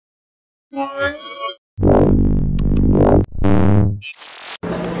Nicole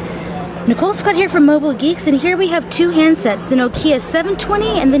Scott here from Mobile Geeks, and here we have two handsets, the Nokia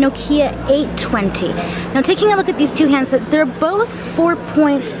 720 and the Nokia 820. Now taking a look at these two handsets, they're both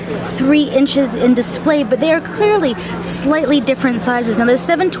 4.3 inches in display, but they are clearly slightly different sizes. Now the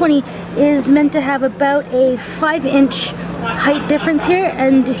 720 is meant to have about a 5-inch height difference here,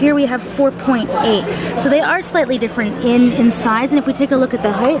 and here we have 4.8. So they are slightly different in size, and if we take a look at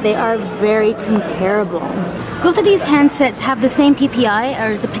the height, they are very comparable. Both of these handsets have the same PPI,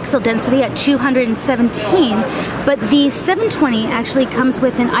 or the pixel density, at 217, but the 720 actually comes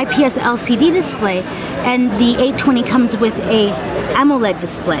with an IPS LCD display, and the 820 comes with a AMOLED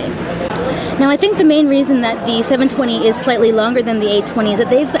display. Now I think the main reason that the 720 is slightly longer than the 820 is that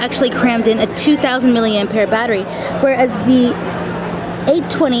they've actually crammed in a 2000 milliampere battery, whereas the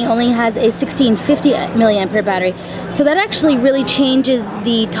 820 only has a 1650 milliampere battery. So that actually really changes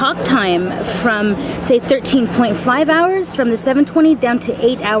the talk time from, say, 13.5 hours from the 720 down to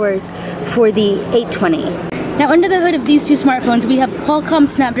 8 hours for the 820. Now under the hood of these two smartphones we have Qualcomm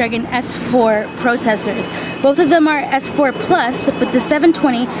Snapdragon S4 processors. Both of them are S4 Plus, but the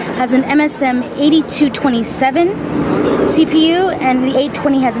 720 has an MSM 8227 CPU and the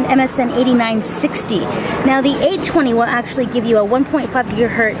 820 has an MSN 8960. Now the 820 will actually give you a 1.5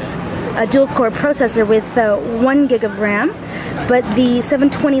 gigahertz dual-core processor with 1 gig of RAM, but the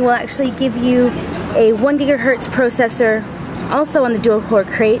 720 will actually give you a 1 gigahertz processor also on the dual-core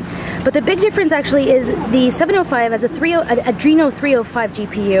crate. But the big difference actually is the 705 has a Adreno 305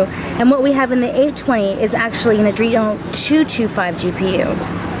 GPU, and what we have in the 820 is actually an Adreno 225 GPU.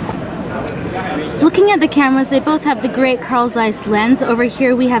 Looking at the cameras, they both have the great Carl Zeiss lens. Over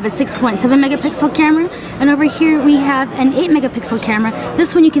here we have a 6.7 megapixel camera, and over here we have an 8 megapixel camera.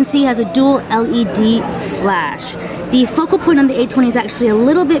 This one you can see has a dual LED flash. The focal point on the 820 is actually a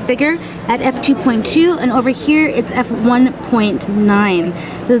little bit bigger at f2.2, and over here it's f1.9.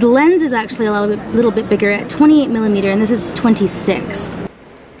 The lens is actually a little bit bigger at 28 millimeter, and this is 26.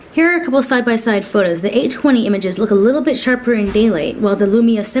 Here are a couple side-by-side photos. The 820 images look a little bit sharper in daylight, while the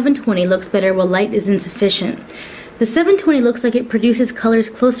Lumia 720 looks better while light is insufficient. The 720 looks like it produces colors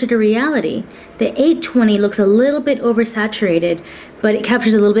closer to reality. The 820 looks a little bit oversaturated, but it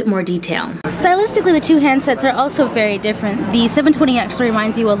captures a little bit more detail. Stylistically, the two handsets are also very different. The 720 actually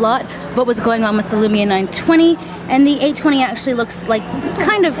reminds you a lot of what was going on with the Lumia 920, and the 820 actually looks like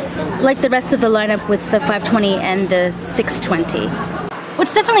kind of like the rest of the lineup with the 520 and the 620.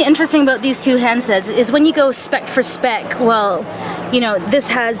 What's definitely interesting about these two handsets is when you go spec for spec, well, you know, this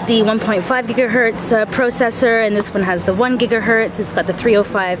has the 1.5 gigahertz processor, and this one has the 1 gigahertz. It's got the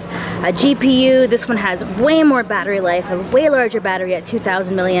 305 GPU. This one has way more battery life, a way larger battery at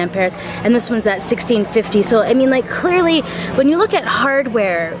 2000 milliamperes, and this one's at 1650. So, I mean, like, clearly, when you look at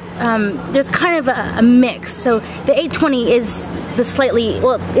hardware, there's kind of a mix. So the 820 is the slightly,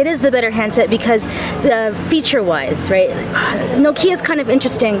 well, it is the better handset because feature-wise, right? Nokia is kind of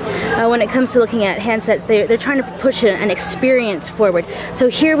interesting when it comes to looking at handsets. They're trying to push an experience forward. So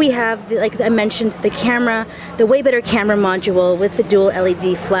here we have, like I mentioned, the camera, the way better camera module with the dual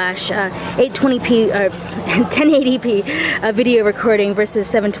LED flash, 820p, 1080p video recording versus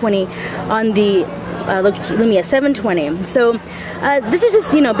 720 on the Lumia 720. So this is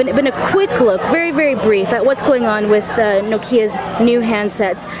just, you know, been a quick look, very, very brief at what's going on with Nokia's new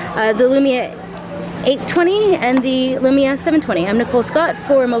handsets, the Lumia 820 and the Lumia 720. I'm Nicole Scott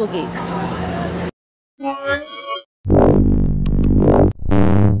for Mobile Geeks.